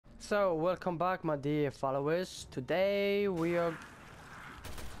So, welcome back, my dear followers. Today we are...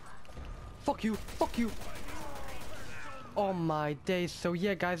 Fuck you! Fuck you! Oh my days. So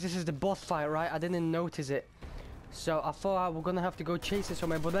yeah, guys, this is the boss fight, right? I didn't notice it. So I thought I was gonna have to go chase it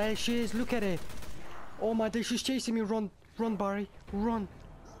somewhere, but there she is, look at it! Oh my days, she's chasing me. Run! Run, Barry! Run!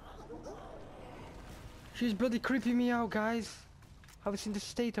 She's bloody creeping me out, guys. Have you seen the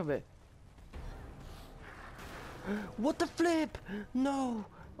state of it? What the flip? No!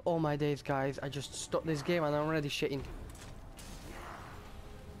 Oh my days, guys, I just stopped this game and I'm already shitting.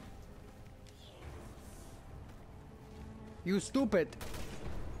 You stupid!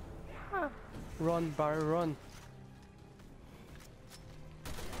 Run, Barry, run.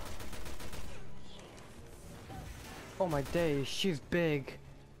 Oh my days, she's big.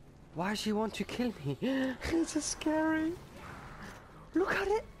 Why does she want to kill me? It's so scary. Look at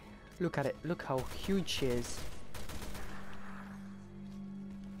it! Look at it, look how huge she is.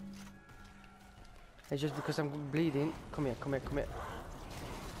 It's just because I'm bleeding. Come here, come here, come here.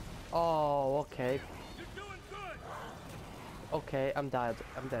 Oh, okay. Okay, I'm dead.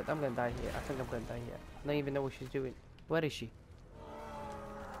 I'm dead. I'm gonna die here. I think I'm gonna die here. I don't even know what she's doing. Where is she?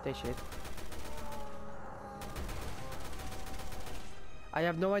 There she is. I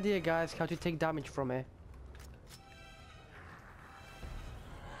have no idea, guys, how to take damage from her.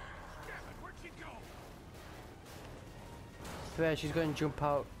 I swear she's gonna jump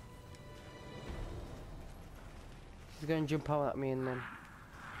out. She's gonna jump out at me and then...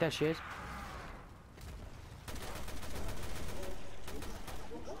 There she is.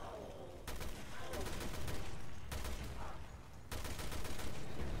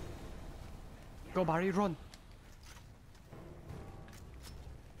 Go, Barry, run!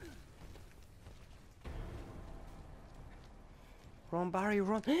 Run, Barry,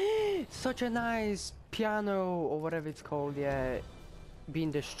 run! Such a nice piano, or whatever it's called, yeah,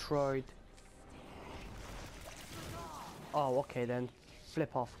 being destroyed. Oh, okay then.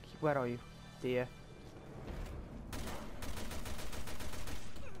 Flip off. Where are you, dear?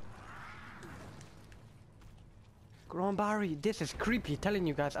 Go on, Barry. This is creepy, telling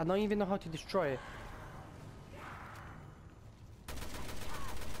you guys. I don't even know how to destroy it.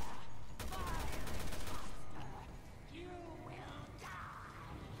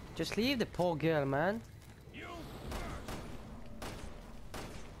 Just leave the poor girl, man.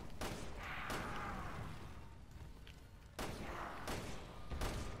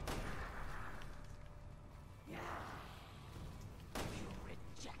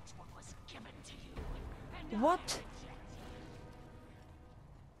 What?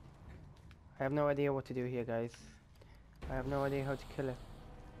 I have no idea what to do here, guys. I have no idea how to kill it.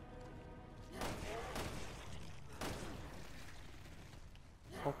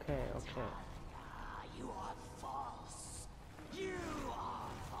 Okay, okay. You are false. You are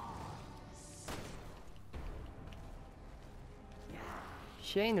false.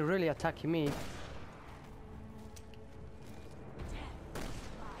 She ain't really attacking me.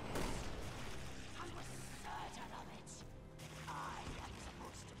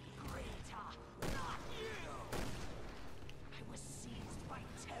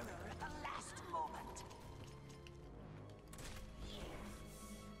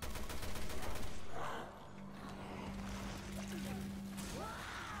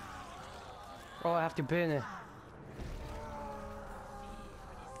 Oh, I have to burn it.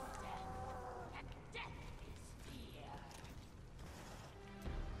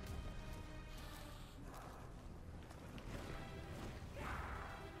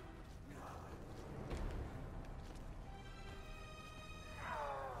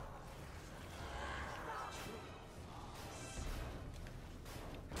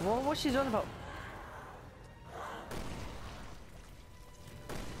 What's she's on about?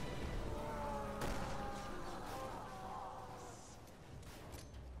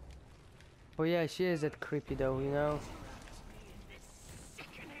 Oh yeah, she is that creepy though, you know.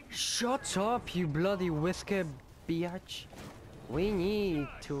 Shut up, you bloody whisker biatch. We need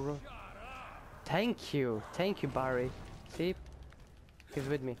to... Thank you, Barry. See? He's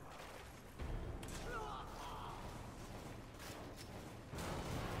with me.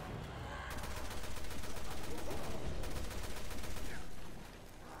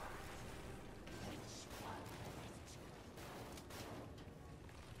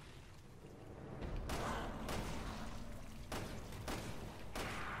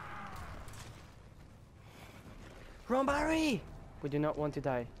 Run, Barry! We do not want to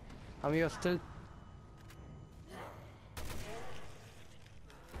die. And we are still...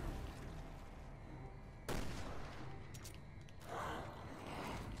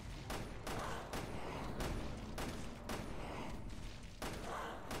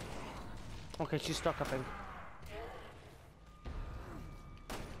 Okay, she's stuck, I think.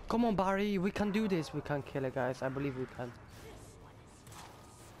 Come on, Barry, we can do this. We can kill her, guys. I believe we can.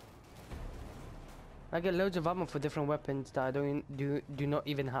 I get loads of ammo for different weapons that I do not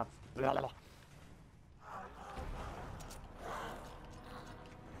even have. Blah, blah, blah.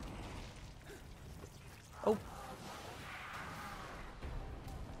 Oh.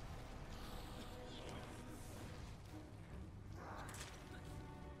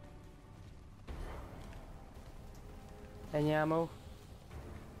 Any ammo?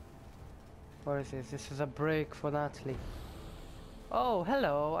 What is this? This is a break for Natalie. Oh,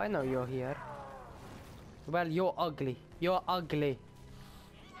 hello. I know you're here. Well, you're ugly. You're ugly.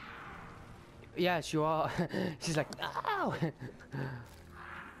 Yes, you are. She's like, ow!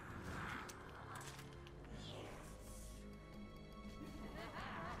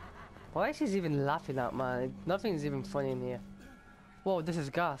 Why is she even laughing at, man? Nothing's even funny in here. Whoa, this is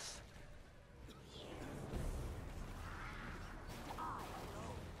gas.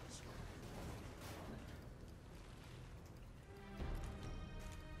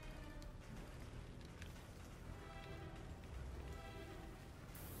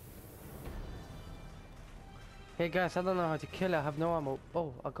 Hey guys, I don't know how to kill her. I have no ammo.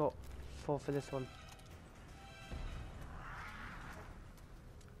 Oh, I got 4 for this one.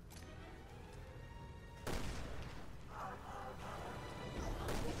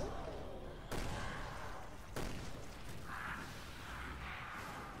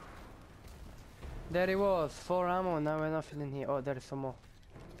 There he was, 4 ammo, now we're nothing in here. Oh, there is some more.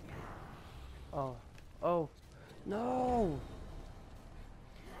 Oh, oh, no!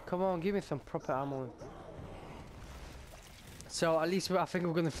 Come on, give me some proper ammo. So at least I think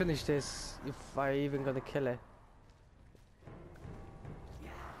we're gonna finish this, if I even gonna kill it.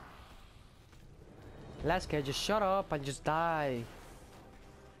 Let's get, just shut up and just die.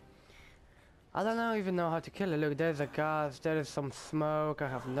 I don't even know how to kill it. Look, there's a gas, there is some smoke, I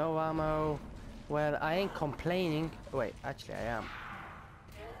have no ammo. Well, I ain't complaining. Wait, actually I am.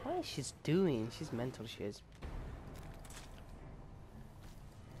 What is she doing? She's mental, she is.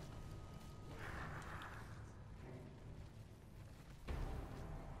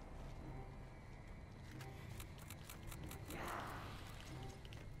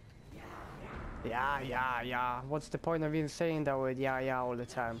 Yeah. What's the point of even saying that word yeah all the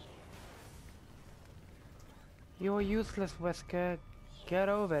time? You're useless, Wesker. Get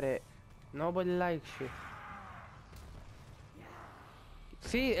over it. Nobody likes you.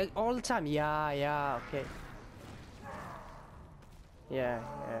 See, all the time. Yeah, okay. Yeah.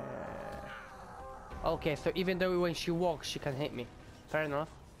 Okay, so even though when she walks, she can hit me. Fair enough.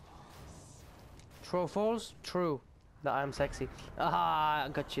 True or false? True. That I'm sexy. Aha, I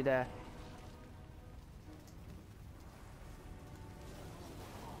got you there.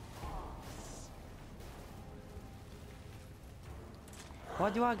 Why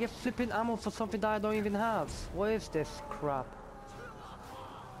do I get flipping ammo for something that I don't even have? What is this crap?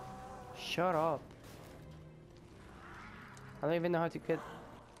 Shut up. I don't even know how to get...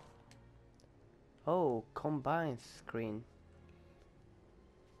 Oh, combine screen.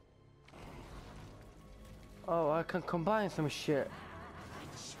 Oh, I can combine some shit.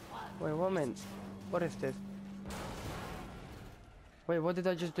 Wait, 1 minute. What is this? Wait, what did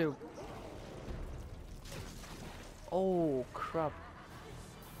I just do? Oh, crap.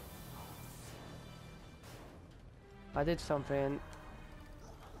 I did something.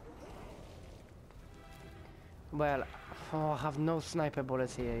 Well, oh, I have no sniper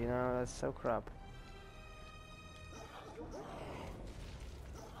bullets here, you know, that's so crap.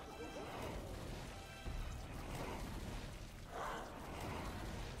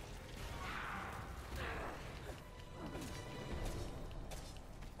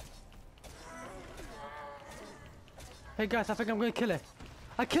 Hey guys, I think I'm gonna kill her.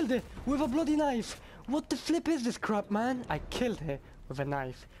 I killed her with a bloody knife. What the flip is this crap, man? I killed her with a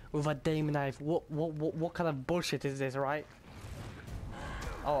knife, with a damn knife. What kind of bullshit is this, right?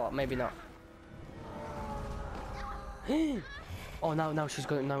 Oh, maybe not. Oh, now she's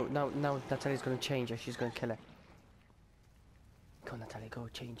gonna, now Natalie's gonna change her. She's gonna kill her. Go, Natalie, go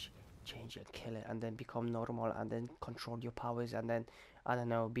change and kill her, and then become normal, and then control your powers, and then I don't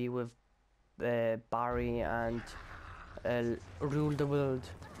know, be with Barry and rule the world.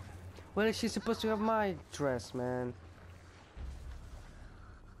 Well, she's supposed to have my dress, man.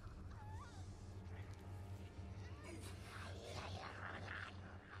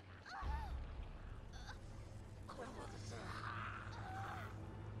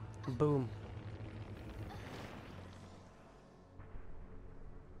 Boom.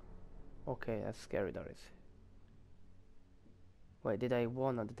 Okay, that's scary, Doris. Wait, did I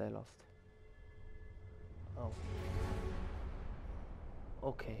won or did I lost? Oh.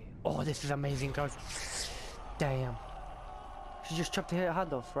 Okay. Oh, this is amazing, guys. Damn. She just chopped her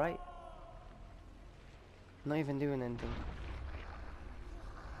head off, right? Not even doing anything.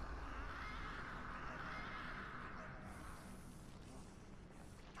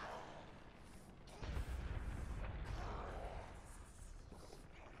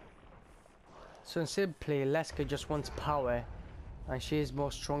 So simply, Leska just wants power, and she is more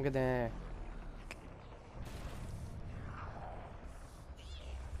stronger than her.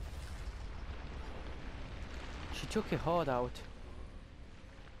 She took her heart out,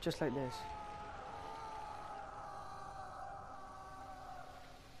 just like this.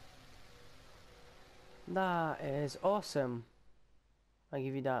 That is awesome. I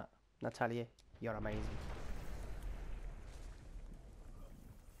give you that, Natalia. You're amazing.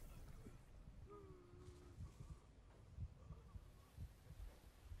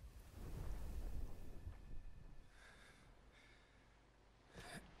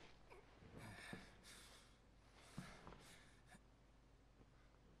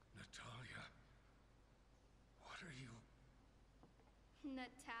 Natalia, what are you?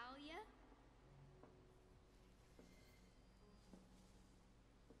 Natalia?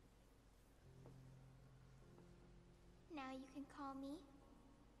 Now you can call me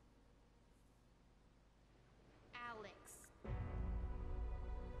Alex.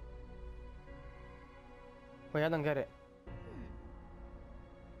 Wait, I don't get it.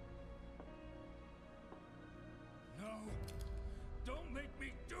 No, don't make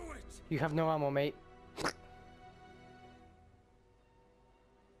me do it! You have no ammo, mate.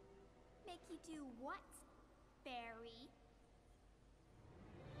 Make you do what, Barry?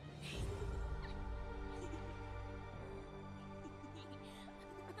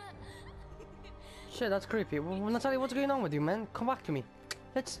 Shit, that's creepy. Well, Natalia, what's going on with you, man? Come back to me.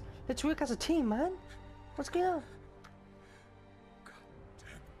 Let's work as a team, man. What's going on? God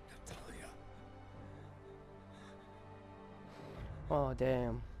damn, Natalia. Oh,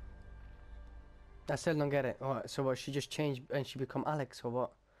 damn. I still don't get it. Oh, so what, she just changed and she become Alex or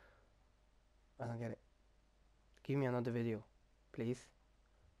what? I don't get it. Give me another video, please.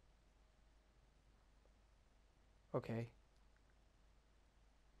 Okay.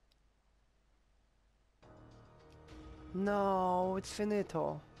 No, it's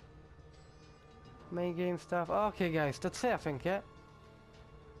finito. Main game stuff. Okay, guys, that's it, I think, yeah?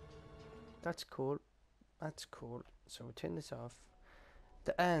 That's cool. That's cool. So we turn this off.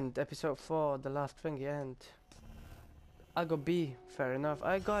 The end, episode 4, the last thing, the end. I got B, fair enough.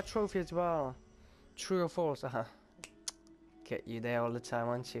 I got a trophy as well. True or false? Get you there all the time,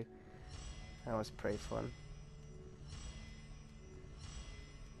 aren't you? That was pretty fun.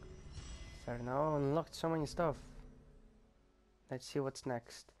 Fair enough, unlocked so many stuff. Let's see what's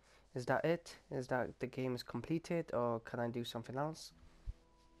next. Is that it? Is that the game is completed, or can I do something else?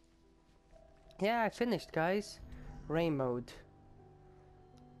 Yeah, I finished, guys. Rain mode.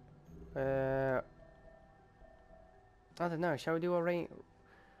 I don't know. Shall we do a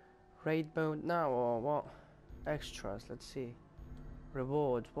raid mode now, or what? Extras. Let's see.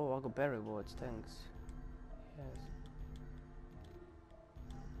 Rewards. Whoa, I got better rewards. Thanks. Yes.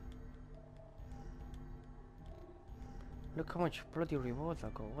 Look how much bloody rewards I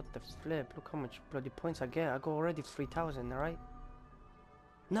got. What the flip? Look how much bloody points I get. I got already 3,000, right?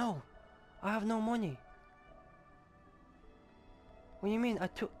 No! I have no money. What do you mean?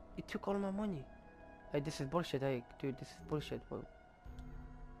 It took all my money. Hey, this is bullshit, hey, dude, this is bullshit, bro.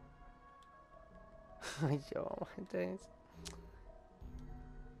 Yo, my days.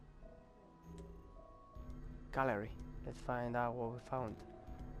 Gallery. Let's find out what we found.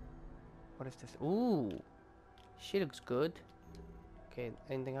 What is this? Ooh! She looks good. Okay,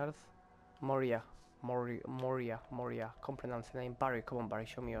 anything else? Moria. Moria. Can't pronounce the name. Barry, come on, Barry,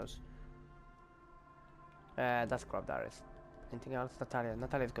 show me yours. That's crap, that is. Anything else? Natalia.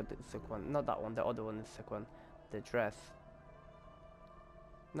 Natalia's got the sick one. Not that one, the other one is the sick one. The dress.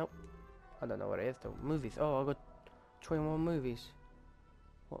 Nope. I don't know what it is though. Movies. Oh, I got 21 movies.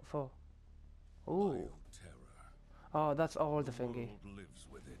 What for? Ooh. Oh, that's all the thingy.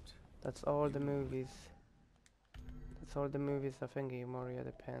 That's all the movies. That's all the movies the thingy. Moria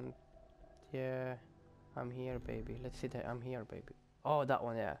the pen. Yeah. I'm here, baby. Let's see that. I'm here, baby. Oh, that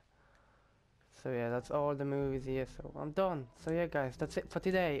one, yeah. So yeah, that's all the movies here, so I'm done. So yeah, guys, that's it for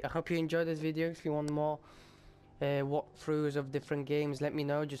today. I hope you enjoyed this video. If you want more walkthroughs of different games, let me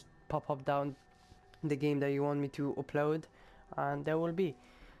know. Just pop up down the game that you want me to upload, and there will be.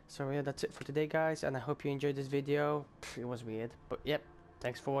 So yeah, that's it for today, guys, and I hope you enjoyed this video. It was weird, but yep.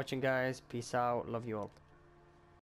 Thanks for watching, guys. Peace out. Love you all.